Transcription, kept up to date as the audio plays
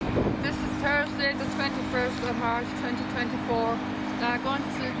21st of March 2024. Now we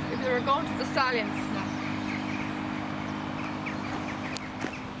were going to the Stallions now.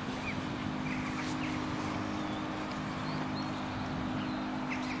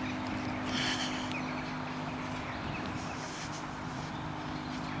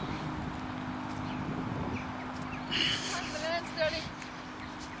 Back to the lens, Daddy.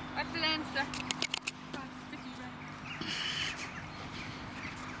 Back to the lens there.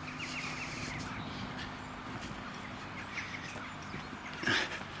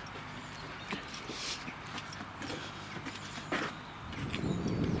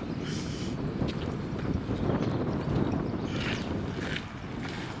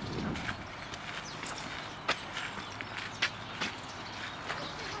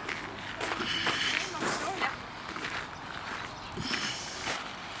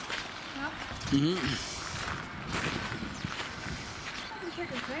 Take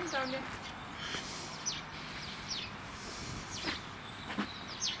a drink down there.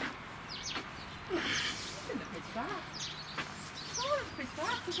 It's in the pitch dark. Oh, it's pitch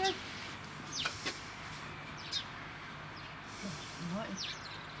dark today.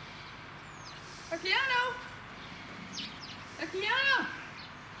 Akiano! Akiano!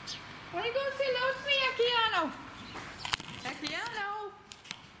 Why are you going to say hello to me, Akiano? Akiano!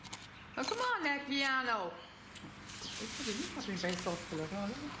 Oh, come on, Akiano! He's probably very thoughtful as well,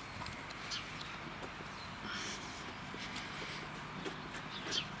 isn't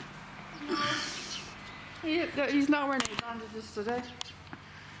he? He's not wearing any bandages today.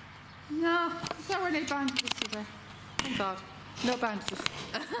 No, he's not wearing any bandages today. Thank God. No bandages.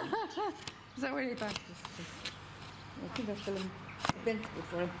 He's not wearing any bandages today. I think I'm still invincible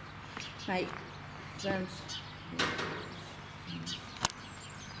for him. Right. Sounds.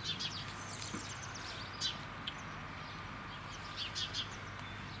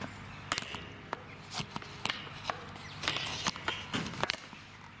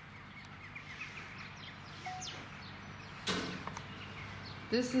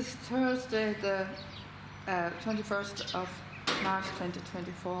 This is Thursday, the 21st of March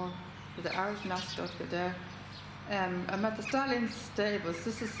 2024, with the Irish National there. I'm at the Stallions stables.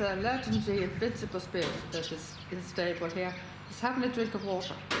 This is a legendary invincible spirit that is in the stable here. He's having a drink of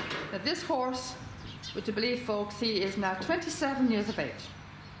water. Now this horse, would you believe folks, he is now 27 years of age.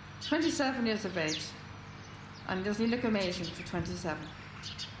 27 years of age. And doesn't he look amazing for 27?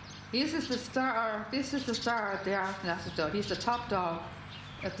 This is the star of the Irish National Stud. He's the top dog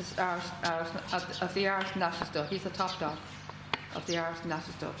of the Irish National Stud. He's the top dog of the Irish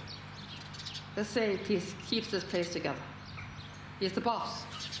National Stud. Let's say he keeps this place together. He's the boss.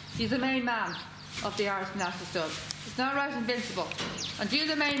 He's the main man of the Irish National Stud. It's not right, invincible. And you're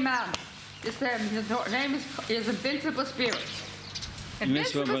the main man. His name is Invincible Spirit.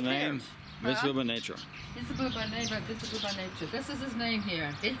 Invincible by name, invincible by nature. Invincible by name, invincible by nature. This is his name here,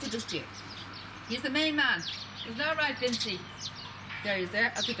 Invincible Spirit. He's the main man. Isn't that right, Vincy? There he is,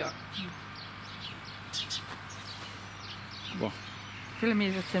 there at the door. What? Filling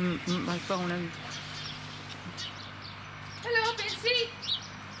me with my phone and... Hello, Vincy.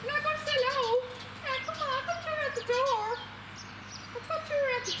 You're not going to say hello? Yeah, come on, come through at the door. Come through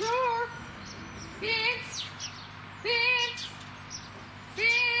at the door. Vince. Vince.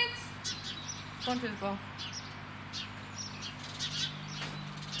 Vince. Go to the ball.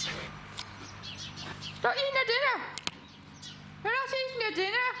 You're eating your dinner. You're not eating your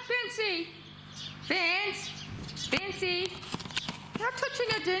dinner, Vincy. Vince. Vincy. You're not touching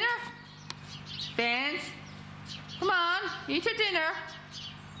your dinner. Vince. Come on, eat your dinner.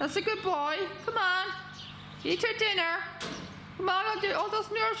 That's a good boy. Come on. Eat your dinner. Come on, all those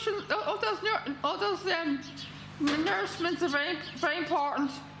nourishments are very, very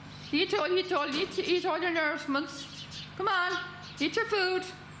important. Eat all your nourishments. Come on, eat your food.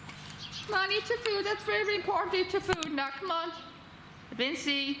 Come on, eat your food. That's very, very important. Eat your food now. Come on.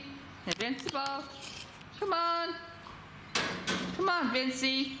 Vincy. Invincible. Come on. Come on,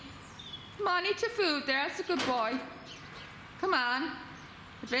 Vincy. Come on, eat your food there. That's a good boy. Come on.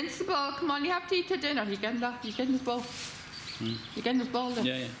 Invincible. Come on, you have to eat your dinner. You getting that? You getting this bowl? You getting this bowl there?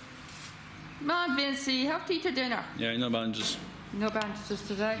 Yeah. Come on, Vincy. You have to eat your dinner. Yeah, no bandages. No bandages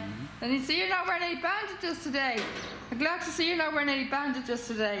today. And you see you're not wearing any bandages today. I'm glad to see you're not wearing any bandages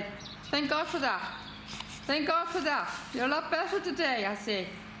today. Thank God for that. Thank God for that. You're a lot better today, I see.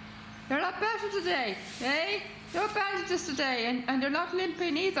 You're a lot better today, eh? No bandages today, and you're not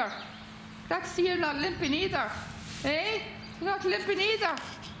limping either. Glad to see you're not limping either, eh? You're not limping either.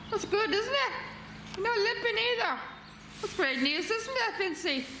 That's good, isn't it? You're not limping either. That's great news, isn't it,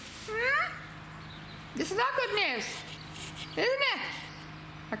 Vincy? This is not good news, isn't it?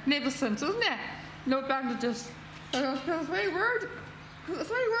 Magnificent, isn't it? No bandages. I was very worried. I was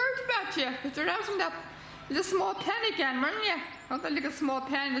very worried about you because you're out in that little small pen again, weren't you? Not that little small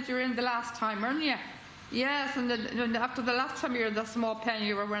pen that you were in the last time, weren't you? Yes, and after the last time you were in that small pen,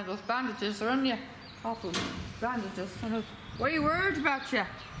 you were wearing those bandages, weren't you? Awful bandages. I was very worried about you.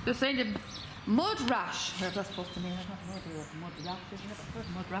 They're saying the mud rash. What's that supposed to mean? I don't know what mud rash is. I've never heard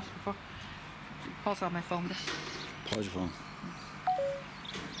of mud rash before. Pause on my phone there. Pause your phone.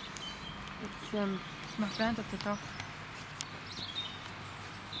 It's my friend at the top.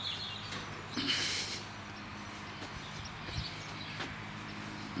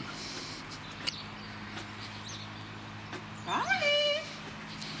 Darling!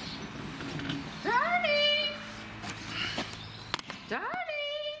 Darling!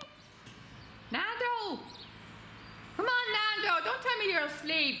 Darling! Nando! Come on, Nando, don't tell me you're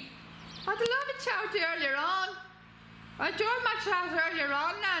asleep. I had a lovely chat with you earlier on. I enjoyed my chat earlier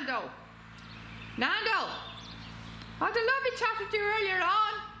on, Nando. Nando! I had a lovely chat with you earlier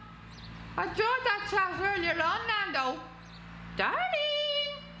on. I enjoyed that chat earlier on, Nando.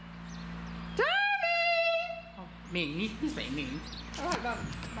 Darling! Darling! Oh, mean. He's very mean. Oh,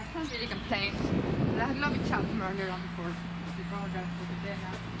 I can't really complain. I had a lovely chat with him earlier on before we brought out for the day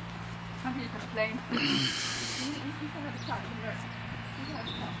now. Can't really complain. We can have a chat with her. We can have a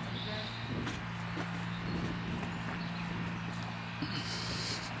chat with her.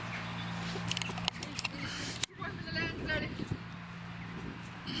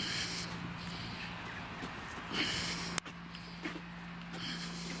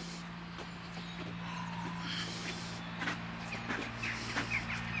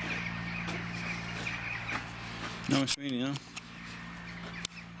 No, Sweeney, no?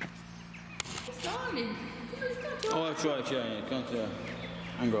 It's darling. Oh, that's right, yeah, yeah. Gone to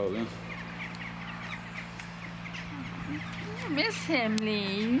Angrove, yeah. I miss him,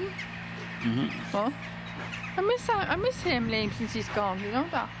 Lee. Huh? I miss him, Lee, since he's gone. You know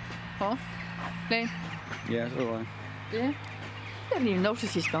that? Huh? Lee? Yeah, so do I. Yeah? You haven't even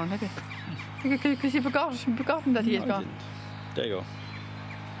noticed he's gone, have you? Because you've forgotten that he is No, I gone. didn't. There you go.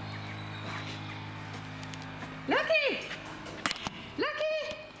 Lucky!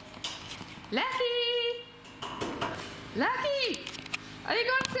 Lucky! Lucky! Lucky! Are you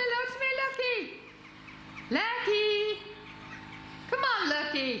going to say hello to me, Lucky? Lucky! Come on,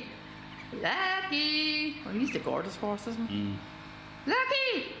 Lucky! Lucky! Oh, he's the gorgeous horse, isn't he?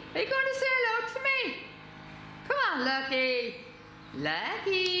 Lucky! Are you going to say hello to me? Come on, Lucky!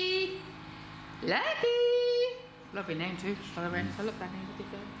 Lucky! Lucky! Lovely name too, by the way. I love that name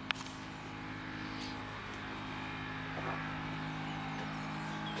particularly.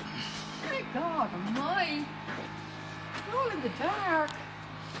 My God, almighty! They're all in the dark.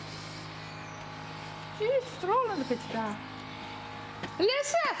 Jeez, they're all in the pitch dark.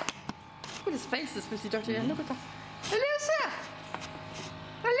 Elizabeth! Look at his face, this pretty dirty. Look at that. Elizabeth!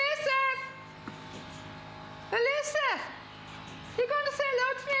 Elizabeth! Elizabeth! You going to say hello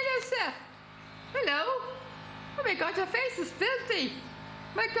to me, Elizabeth? Hello? Oh my God, your face is filthy.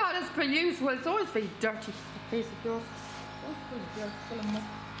 My God, it's per usual. It's always very dirty. The face of yours. Always very dirty, full of mud.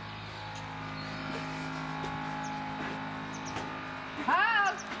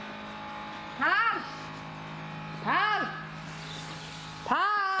 Pal! Pal! Pal!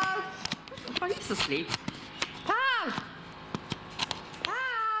 Pal! Oh, he's asleep. Pal!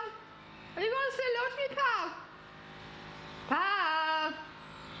 Pal! Are you going to say hello to me, Pal? Pal!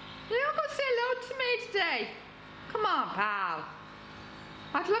 You're not going to say hello to me today? Come on, Pal.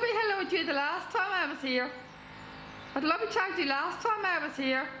 I'd love to hello with you the last time I was here. I'd love to chat to you last time I was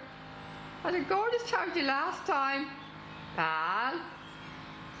here. I had a gorgeous chat with you last time. Pal?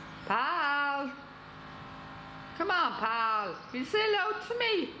 Pal? Come on, Pal. Will you say hello to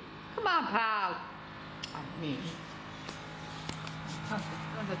me? Come on, Pal. I'm me.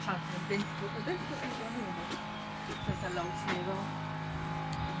 Another chance to think. Says hello to me, though.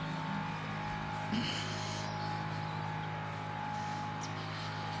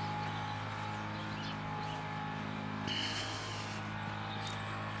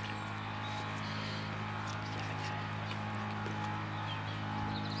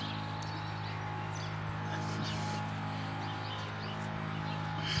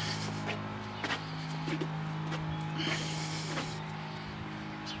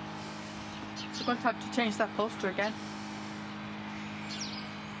 We're going to have to change that poster again.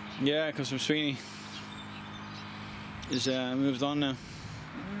 Yeah, because Sweeney is moved on now.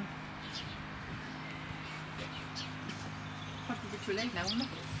 It'll be too late now, won't it?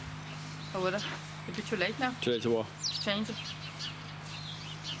 Or would it? It'll be too late now Too late to what? to change it.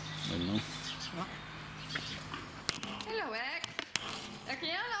 I don't know. Hello, Egg.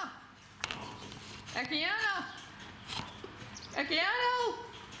 Eggiana. Akiano! Akiano!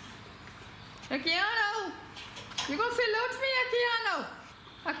 Akiano! You gonna say hello to me, Akiano?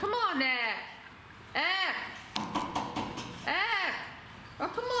 Oh, come on there. Oh,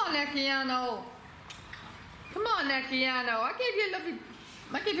 come on, Akiano. Come on, Akiano. I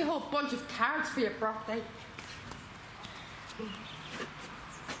gave you a whole bunch of cards for your birthday.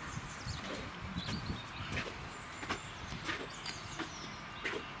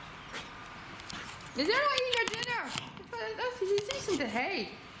 Is he not eating your dinner? He's eating the hay.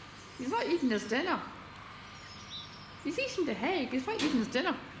 He's not eating his dinner. He's eating the hay. He's not eating his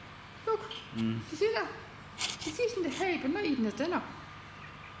dinner. Look, do you see that? He's eating the hay, but not eating his dinner.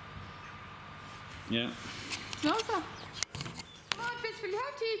 Yeah. No, sir. Come on, Fitz, will you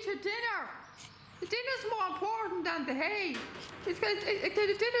have to eat your dinner? The dinner's more important than the hay. Because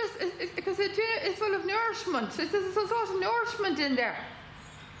the dinner is full of nourishment. There's a lot of nourishment in there.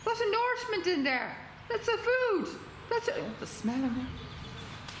 There's a nourishment in there. That's a food. That's a, the smell of it.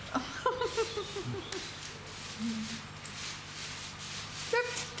 The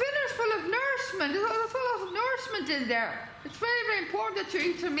dinner's full of nourishment. There's a lot of nourishment in there. It's very, very important that you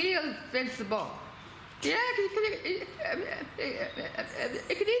eat your meal, Vincible. Yeah, you can eat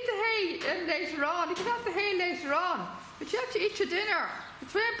the hay later on. You can have the hay later on. But you have to eat your dinner.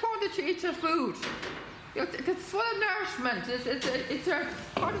 It's very important that you eat your food. It's full of nourishment. It's a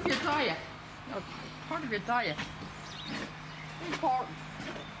part of your diet. Part of your diet. Very important.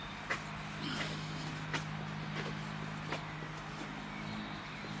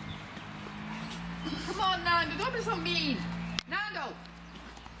 Come on, Nando, don't be so mean. Nando.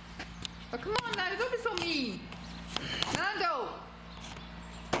 Oh, come on, Nando, don't be so mean. Nando.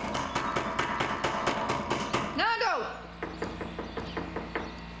 Nando.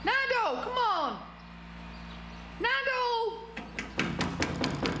 Nando, come on. Nando.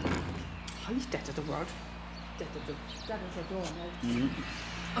 Oh, he's dead to the world. Dead as a door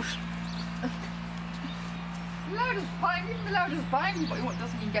now. The loudest bang, even the loudest bang, but it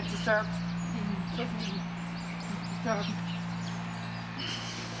doesn't even get disturbed. Doesn't even disturb.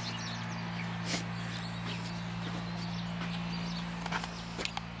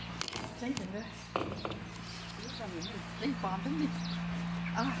 Thinking this. He's having a little sleep bomb, didn't he?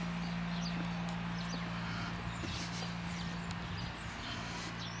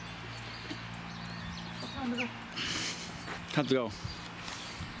 What time is it? Time to go.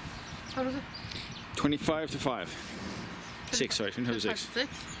 How is it? 25 to 5. 6, sorry, 25 to 6.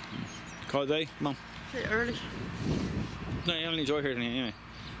 6. Call it a day, Mum. Pretty early. No, I only enjoy here tonight anyway.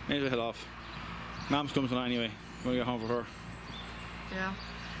 May as well head off. Mom's coming tonight anyway. I'm going to get home for her. Yeah.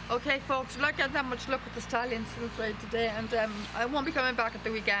 Okay, folks, we're not getting that much luck with the stallions today, and I won't be coming back at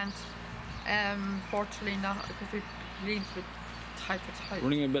the weekend. Fortunately not, because we've been tight.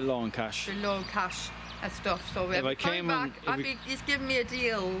 Running a bit low on cash. We're low cash and stuff, so if I came back, on, he's giving me a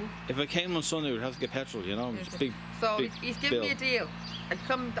deal. If I came on Sunday, we'd have to get petrol, you know. It's a big, so big he's giving bill. me a deal. I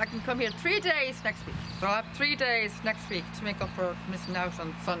can come here 3 days next week. So I have 3 days next week to make up for missing out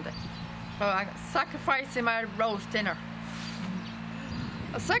on Sunday. So I'm sacrificing my roast dinner.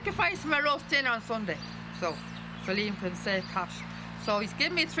 I'm sacrificing my roast dinner on Sunday. So Liam can save cash. So he's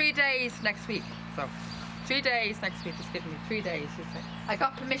giving me 3 days next week. So 3 days next week. He's giving me 3 days. I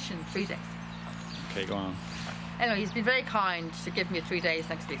got permission 3 days. Okay, go on. Anyway, he's been very kind to give me 3 days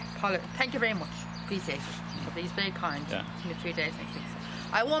next week. Thank you very much. Appreciate it. But he's very kind to give me 3 days next week. So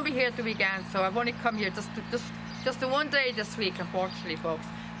I won't be here at the weekend, so I've only come here just the 1 day this week, unfortunately, folks.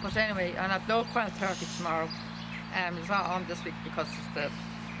 But anyway, and I've no crown turkey tomorrow. It's not on this week because it's the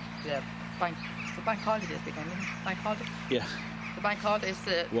bank holiday this weekend, isn't it? Bank holiday? Yeah. The bank holiday is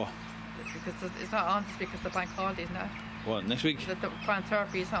the... What? Because it's not on this week because the bank holiday is now. What, next week? The crown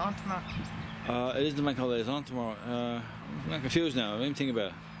turkey is not on tomorrow. It is the bank holiday, it's on tomorrow. I'm confused now, what do you think about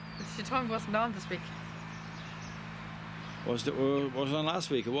it? She told me it wasn't on this week. Was it on last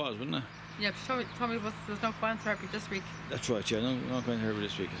week? It was, wasn't it? Yeah, she told me there's no crown therapy this week. That's right, yeah, no going therapy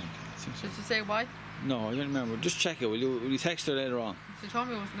this week, I think so. Did she say why? No, I don't remember. Just check it. Will you text her later on? She told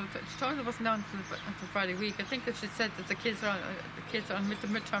me it wasn't on until Friday week. I think that she said that the kids are on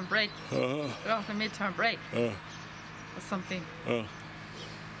midterm break. They're off a midterm break or something.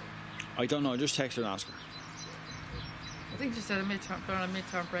 I don't know. Just text her and ask her. I think she said they're on a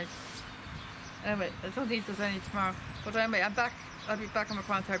midterm break. Anyway, I don't think there's any tomorrow. But anyway, I'll be back on my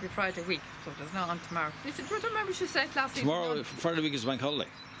crown therapy Friday week, so there's not on tomorrow. I don't remember she said last week. Tomorrow, Friday week is bank holiday.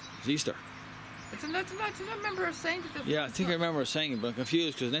 It's Easter. I don't remember her saying that. Yeah, I think I remember her saying it, but I'm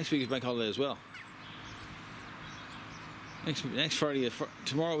confused because next week is bank holiday as well. Next Friday,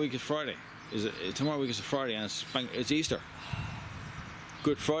 tomorrow week is Friday. Tomorrow week is a Friday and it's Easter.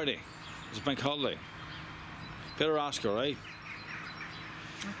 Good Friday. It's a bank holiday. Better ask her, right?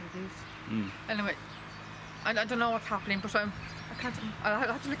 I'm confused. Anyway, I don't know what's happening, but I can't. I'll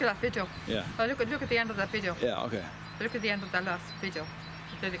have to look at that video. Yeah. I'll look at the end of that video. Yeah, okay. Look at the end of that last video,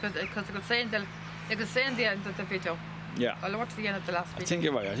 because it could say in the end of the video. Yeah. I'll watch the end of the last I video. think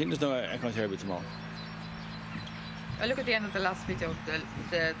you're right. I think there's no equine therapy tomorrow. I look at the end of the last video.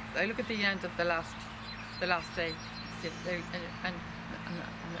 I look at the end of the last day,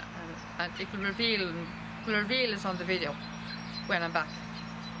 and it will reveal it on the video when I'm back.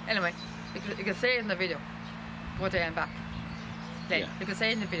 Anyway, you can say it in the video what day I'm back. Then you can say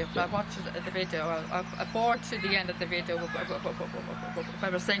it in the video. Yeah. I'll watch the video. I'll forward to the end of the video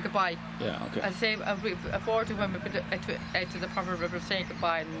when we're saying goodbye. Yeah, okay. I'll say I'll forward to when we put it to the proper where we're saying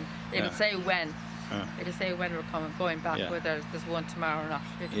goodbye, and it will say when. It will say when we're going back, whether there's one tomorrow or not.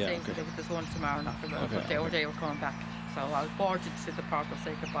 It will say whether there's one tomorrow or not, what day we're coming back. So I'll forward it to the park, we'll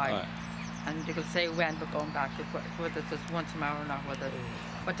say goodbye. Right. And you will say when we're going back, whether there's one tomorrow or not,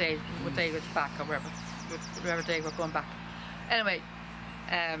 what day it's back, or whatever day we're going back. Anyway,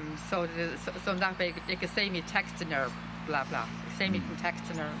 so in that way you can say me texting her, blah blah. Say me from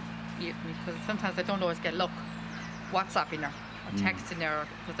texting her, because sometimes I don't always get luck WhatsApping her or texting her,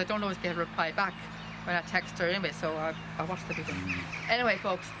 because I don't always get a reply back when I text her anyway. So I watch the video. Anyway,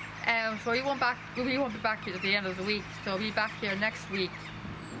 folks. So we won't be back here at the end of the week. So we'll be back here next week.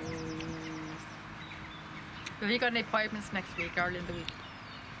 Have you got any appointments next week, early in the week?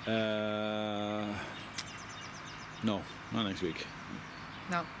 No, not next week.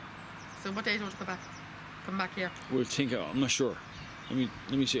 No. So what days do you want to come back here? We'll think. I'm not sure. Let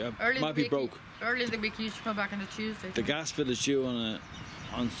me see. Might be broke. Early in the week, you should come back on a Tuesday. The gas bill is due on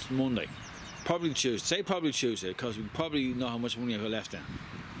Monday. Probably Tuesday. Say probably Tuesday, because we probably know how much money I have left then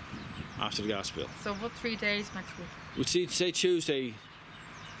after the gas bill. So what 3 days next week? We'll say Tuesday.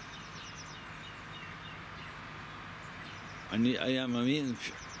 I'm eating.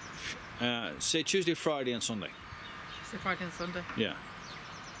 Say Tuesday, Friday, and Sunday. Tuesday, Friday, and Sunday. Yeah.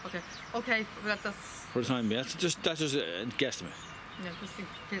 Okay. That's. For the time being, that's just a guesstimate. Yeah, just in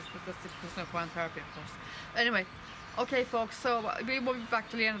case, but there's no equine therapy, of course. Anyway, okay, folks. So we won't be back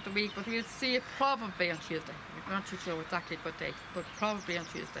till the end of the week, but we'll see you probably on Tuesday. I'm not too sure exactly what date, but probably on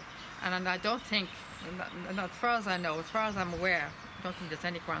Tuesday. And I don't think, and as far as I know, as far as I'm aware, I don't think there's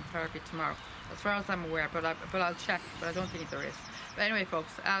any equine therapy tomorrow. As far as I'm aware, but I'll check. But I don't think there is. But anyway,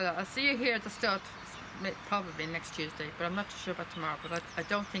 folks, I'll see you here at the start, probably next Tuesday. But I'm not too sure about tomorrow. But I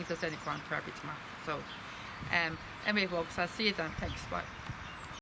don't think there's any equine therapy tomorrow. So, anyway, folks, I'll see you then. Thanks. Bye.